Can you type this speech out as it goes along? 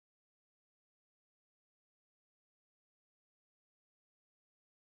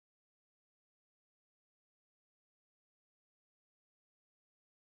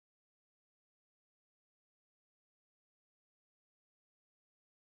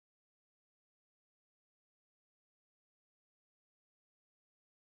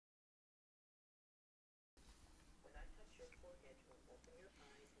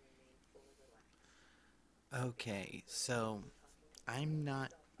Okay, so I'm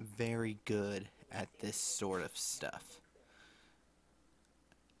not very good at this sort of stuff.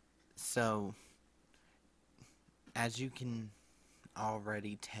 So, as you can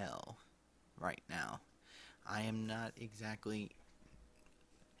already tell right now, I am not exactly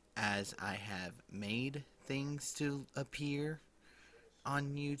as I have made things to appear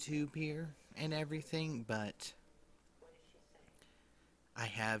on YouTube here and everything, but I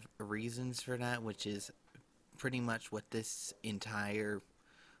have reasons for that, which is pretty much what this entire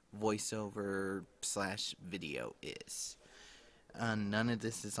voiceover slash video is. None of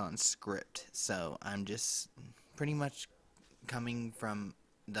this is on script, so I'm just pretty much coming from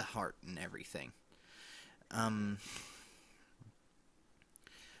the heart and everything. Um,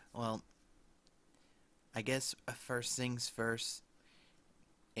 well, I guess first things first,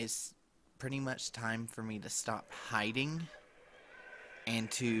 it's pretty much time for me to stop hiding and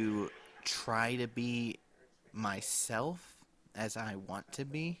to try to be myself as I want to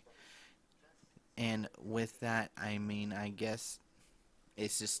be. And with that, I mean, I guess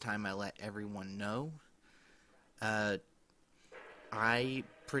it's just time I let everyone know. Uh, I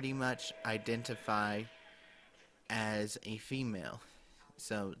pretty much identify as a female,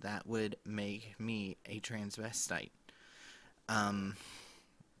 so that would make me a transvestite. Um,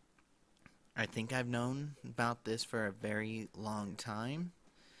 I think I've known about this for a very long time.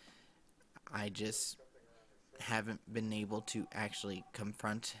 I just haven't been able to actually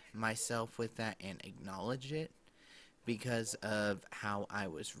confront myself with that and acknowledge it because of how I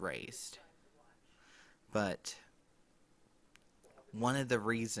was raised. But one of the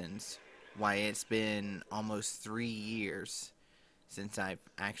reasons why it's been almost 3 years since I've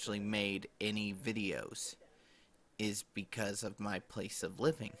actually made any videos is because of my place of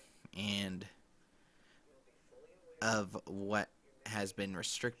living and of what has been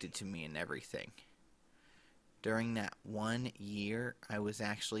restricted to me and everything. During that 1 year, I was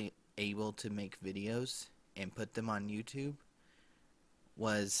actually able to make videos and put them on YouTube.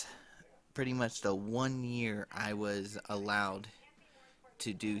 Was pretty much the 1 year I was allowed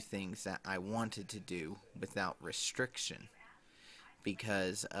to do things that I wanted to do without restriction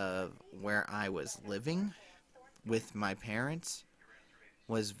because of where I was living with my parents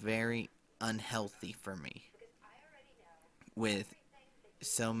was very unhealthy for me with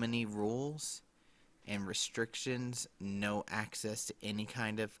so many rules and restrictions, no access to any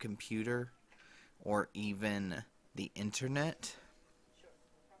kind of computer or even the internet,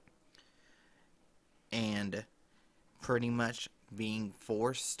 and pretty much being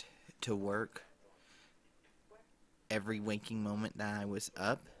forced to work every waking moment that I was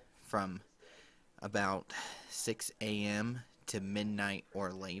up from about 6 a.m. to midnight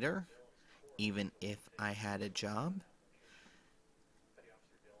or later, even if I had a job.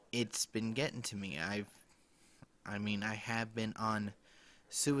 It's been getting to me. I have been on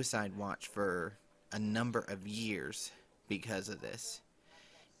suicide watch for a number of years because of this.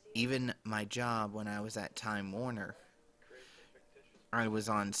 Even my job when I was at Time Warner, I was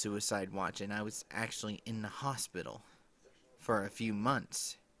on suicide watch and I was actually in the hospital for a few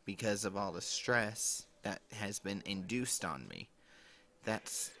months because of all the stress that has been induced on me.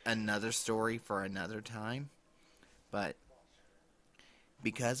 That's another story for another time, but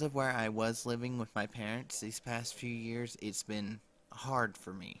because of where I was living with my parents these past few years, it's been hard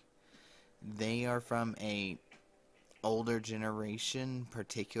for me. They are from a older generation,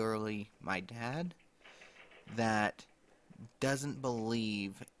 particularly my dad, that doesn't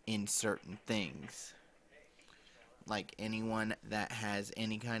believe in certain things. Like anyone that has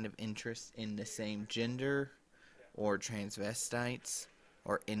any kind of interest in the same gender or transvestites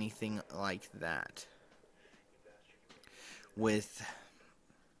or anything like that. With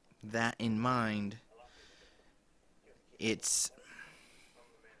that in mind, it's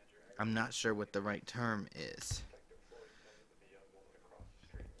I'm not sure what the right term is.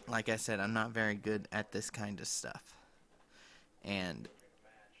 Like I said, I'm not very good at this kind of stuff. And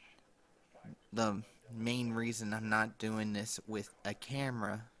the main reason I'm not doing this with a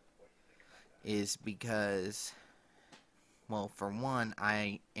camera is because, well, for one,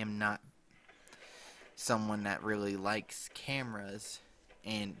 I am not someone that really likes cameras,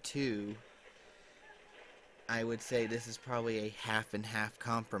 and two, I would say this is probably a half and half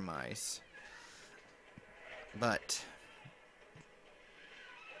compromise. But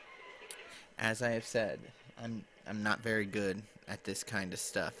as I have said, I'm not very good at this kind of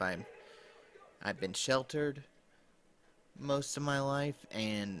stuff. I've been sheltered most of my life,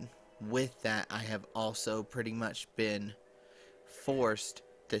 and with that I have also pretty much been forced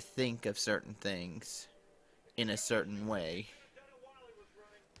to think of certain things in a certain way.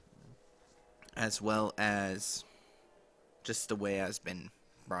 as well as just the way I've been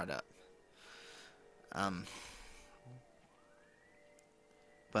brought up. Um,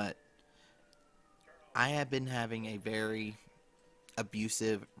 but I have been having a very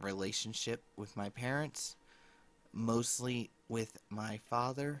abusive relationship with my parents, mostly with my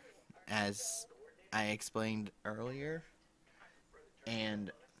father, as I explained earlier.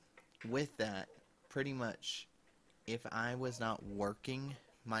 And with that, pretty much, if I was not working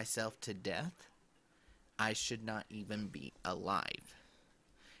myself to death, I should not even be alive.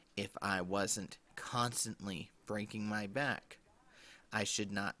 If I wasn't constantly breaking my back, I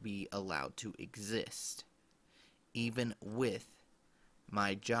should not be allowed to exist. Even with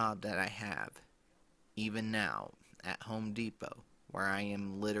my job that I have, even now at Home Depot, where I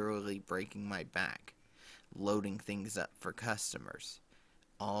am literally breaking my back, loading things up for customers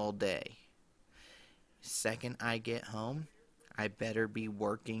all day. Second I get home, I better be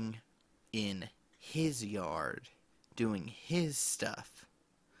working in his yard, doing his stuff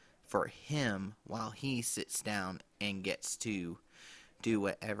for him while he sits down and gets to do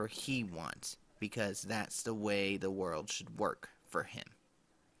whatever he wants, because that's the way the world should work for him.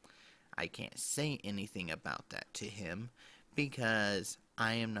 I can't say anything about that to him because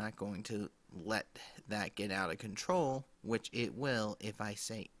I am not going to let that get out of control, which it will if I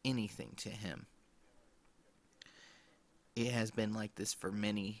say anything to him. It has been like this for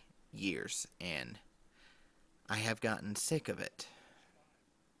many years, and I have gotten sick of it.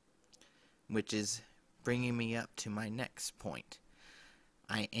 Which is bringing me up to my next point.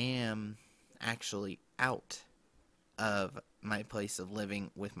 I am actually out of my place of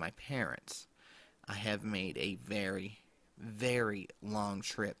living with my parents. I have made a very, very long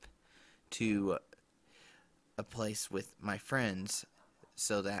trip to a place with my friends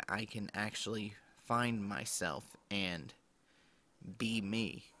so that I can actually find myself and be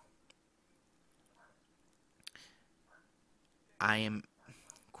me. I am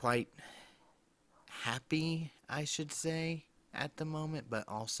quite happy, I should say, at the moment, but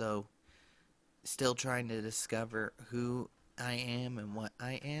also still trying to discover who I am and what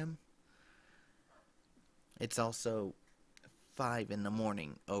I am. It's also 5 in the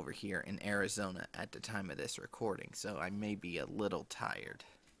morning over here in Arizona at the time of this recording, so I may be a little tired.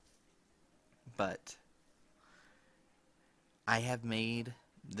 But I have made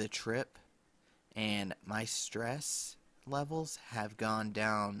the trip, and my stress levels have gone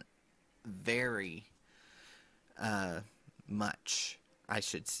down very much, I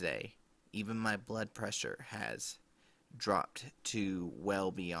should say. Even my blood pressure has dropped to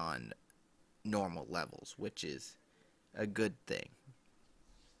well beyond normal levels, which is a good thing.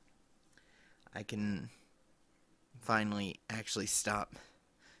 I can finally actually stop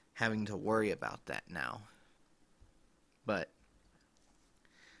having to worry about that now. But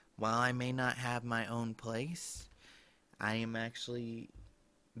while I may not have my own place, I am actually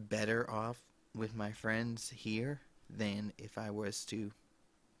better off with my friends here than if I was to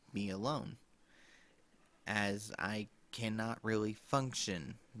be alone, as I cannot really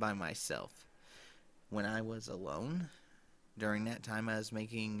function by myself. When I was alone, during that time I was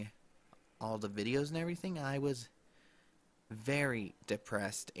making all the videos and everything, I was very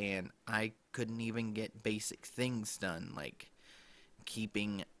depressed, and I couldn't even get basic things done, like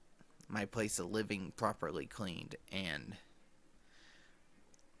keeping my place of living properly cleaned, and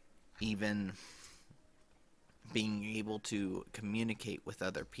even being able to communicate with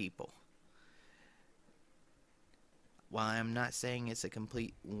other people. While I'm not saying it's a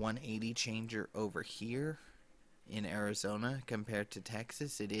complete 180 changer over here in Arizona compared to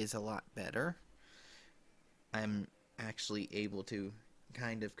Texas, it is a lot better. I'm actually able to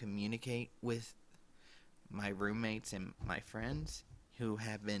kind of communicate with my roommates and my friends, who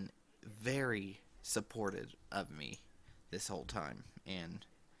have been very supportive of me this whole time. And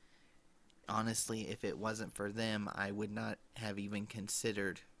honestly, if it wasn't for them, I would not have even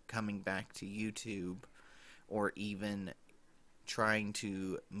considered coming back to YouTube or even trying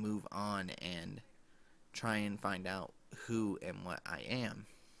to move on and try and find out who and what I am.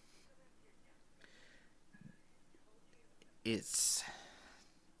 It's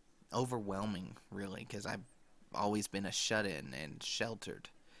overwhelming, really, because I've always been a shut-in and sheltered.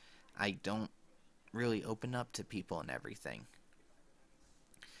 I don't really open up to people and everything.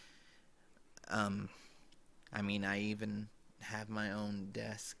 I mean, I even have my own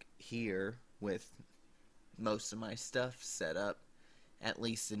desk here with most of my stuff set up, at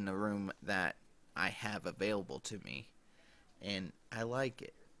least in the room that I have available to me, and I like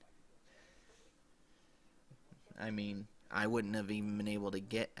it. I mean, I wouldn't have even been able to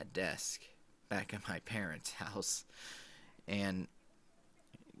get a desk back at my parents' house, and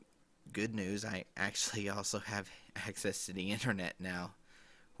good news, I actually also have access to the internet now.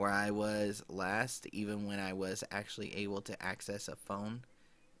 Where I was last, even when I was actually able to access a phone,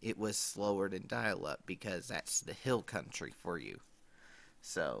 it was slower than dial-up because that's the hill country for you.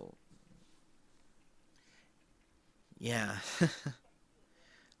 So, yeah.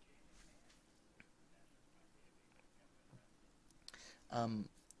 um,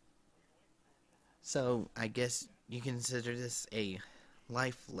 so I guess you consider this a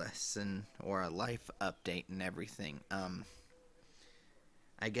life lesson or a life update and everything.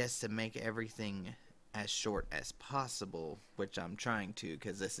 I guess to make everything as short as possible, which I'm trying to,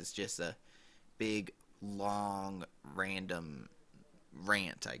 because this is just a big, long, random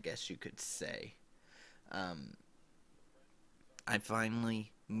rant, I guess you could say. Um, I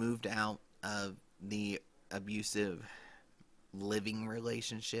finally moved out of the abusive living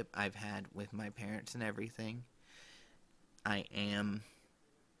relationship I've had with my parents and everything. I am,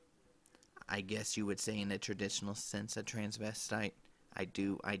 I guess you would say, in a traditional sense, a transvestite. I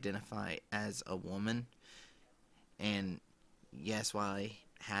do identify as a woman. And yes, while I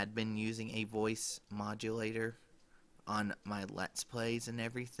had been using a voice modulator on my Let's Plays and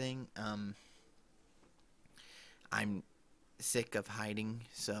everything, I'm sick of hiding,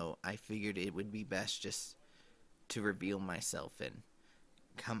 so I figured it would be best just to reveal myself and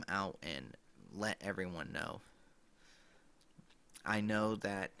come out and let everyone know. I know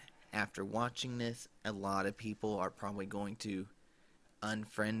that after watching this, a lot of people are probably going to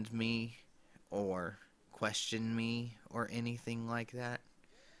unfriend me or question me or anything like that.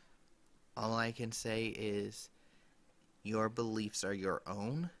 All I can say is your beliefs are your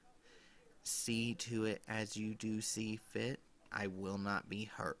own. See to it as you do see fit. I will not be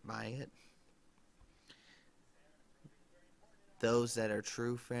hurt by it. Those that are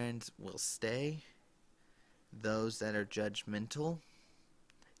true friends will stay. Those that are judgmental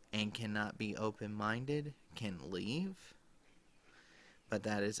and cannot be open-minded can leave. But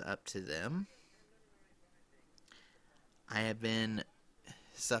that is up to them. I have been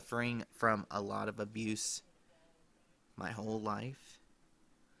suffering from a lot of abuse my whole life.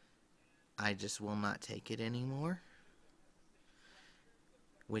 I just will not take it anymore.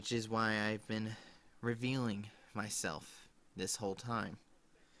 Which is why I've been revealing myself this whole time.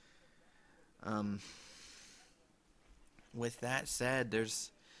 With that said,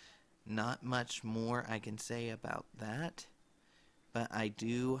 there's not much more I can say about that. But I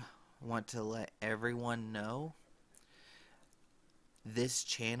do want to let everyone know this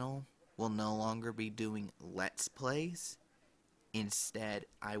channel will no longer be doing Let's Plays. Instead,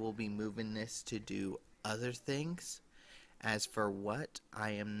 I will be moving this to do other things. As for what,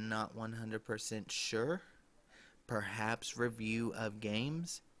 I am not 100% sure. Perhaps review of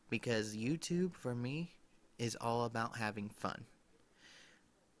games, because YouTube, for me, is all about having fun.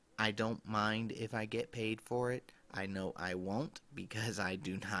 I don't mind if I get paid for it. I know I won't, because I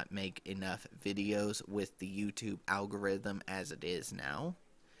do not make enough videos with the YouTube algorithm as it is now.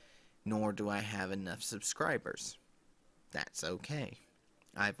 Nor do I have enough subscribers. That's okay.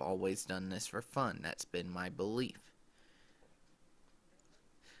 I've always done this for fun. That's been my belief.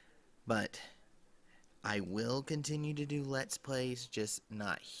 But I will continue to do Let's Plays, just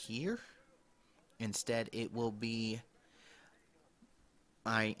not here. Instead, it will be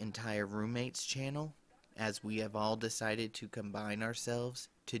my entire roommate's channel, as we have all decided to combine ourselves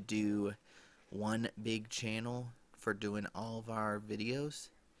to do one big channel for doing all of our videos.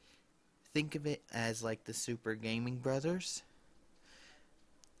 Think of it as like the Super Gaming Brothers,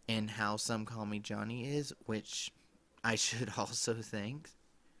 and how some call me Johnny is, which I should also thank,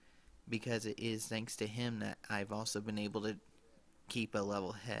 because it is thanks to him that I've also been able to keep a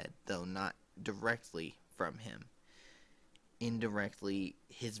level head, though not directly from him. Indirectly,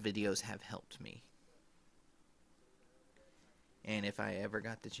 his videos have helped me. And if I ever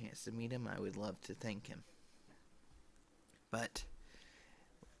got the chance to meet him, I would love to thank him. But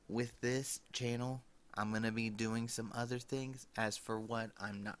with this channel, I'm going to be doing some other things. As for what,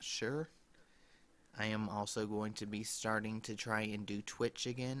 I'm not sure. I am also going to be starting to try and do Twitch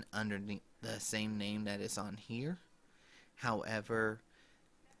again under the same name that is on here. However,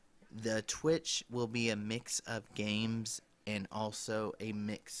 the Twitch will be a mix of games and also a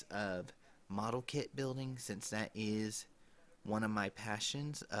mix of model kit building, since that is one of my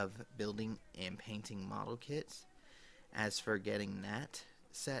passions, of building and painting model kits. As for getting that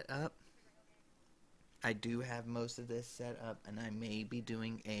set up, I do have most of this set up, and I may be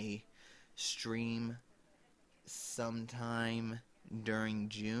doing a stream sometime during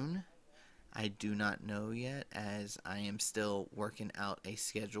June. I do not know yet, as I am still working out a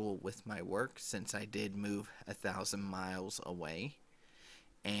schedule with my work, since I did move 1,000 miles away.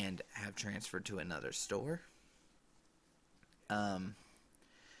 and have transferred to another store. Um,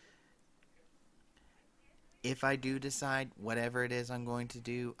 if I do decide whatever it is I'm going to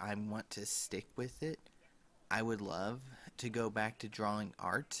do, I want to stick with it. I would love to go back to drawing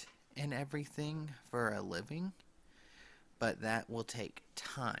art and everything for a living, but that will take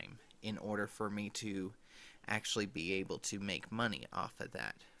time in order for me to actually be able to make money off of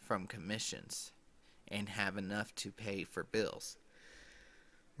that from commissions and have enough to pay for bills.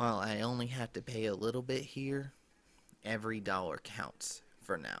 While I only have to pay a little bit here, every dollar counts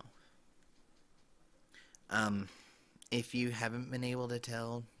for now. Um, if you haven't been able to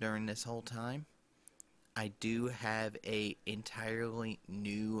tell during this whole time, I do have a entirely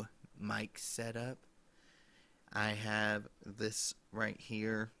new mic setup. I have this right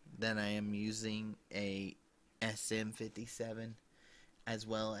here that I am using, a SM57, as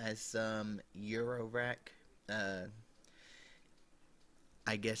well as some Eurorack,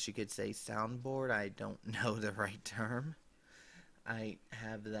 I guess you could say soundboard. I don't know the right term. I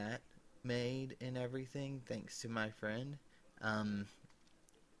have that made and everything thanks to my friend. Um,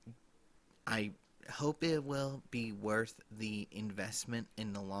 I hope it will be worth the investment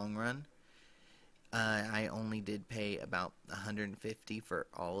in the long run. I only did pay about $150 for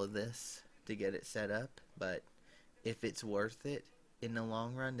all of this to get it set up, but if it's worth it in the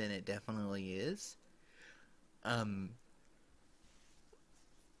long run, then it definitely is.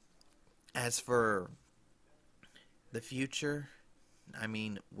 As for the future, I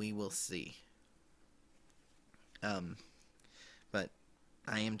mean, we will see. But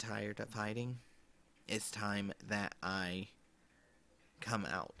I am tired of hiding. It's time that I come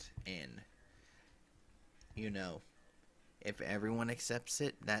out, and, if everyone accepts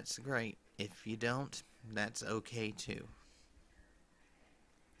it, that's great. If you don't, that's okay too.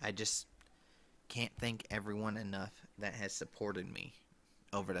 I just can't thank everyone enough that has supported me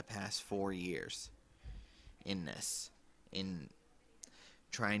over the past 4 years in this, in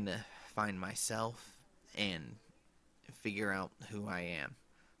trying to find myself and figure out who I am.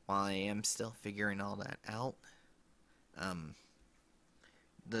 While I am still figuring all that out, um,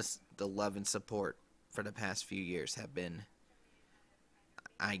 the love and support for the past few years have been,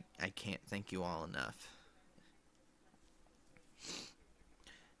 I can't thank you all enough.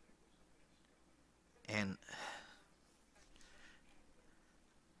 And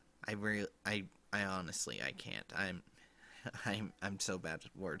I honestly, I can't. I'm so bad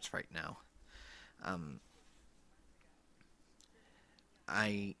at words right now. Um,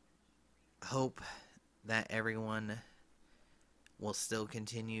 I hope that everyone will still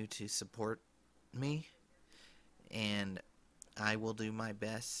continue to support me, and I will do my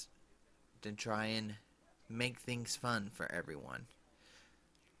best to try and make things fun for everyone.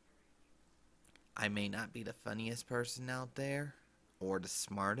 I may not be the funniest person out there or the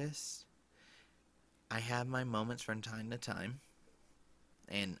smartest. I have my moments from time to time,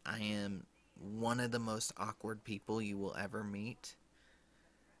 and I am one of the most awkward people you will ever meet.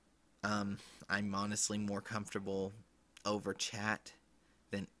 I'm honestly more comfortable over chat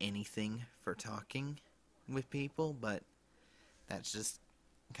than anything for talking with people, but that's just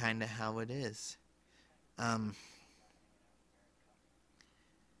kind of how it is. Um,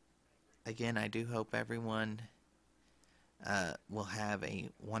 Again, I do hope everyone will have a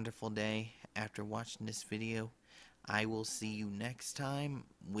wonderful day after watching this video. I will see you next time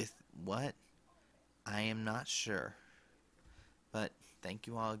with what? I am not sure. But thank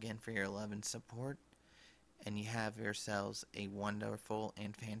you all again for your love and support, and you have yourselves a wonderful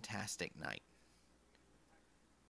and fantastic night.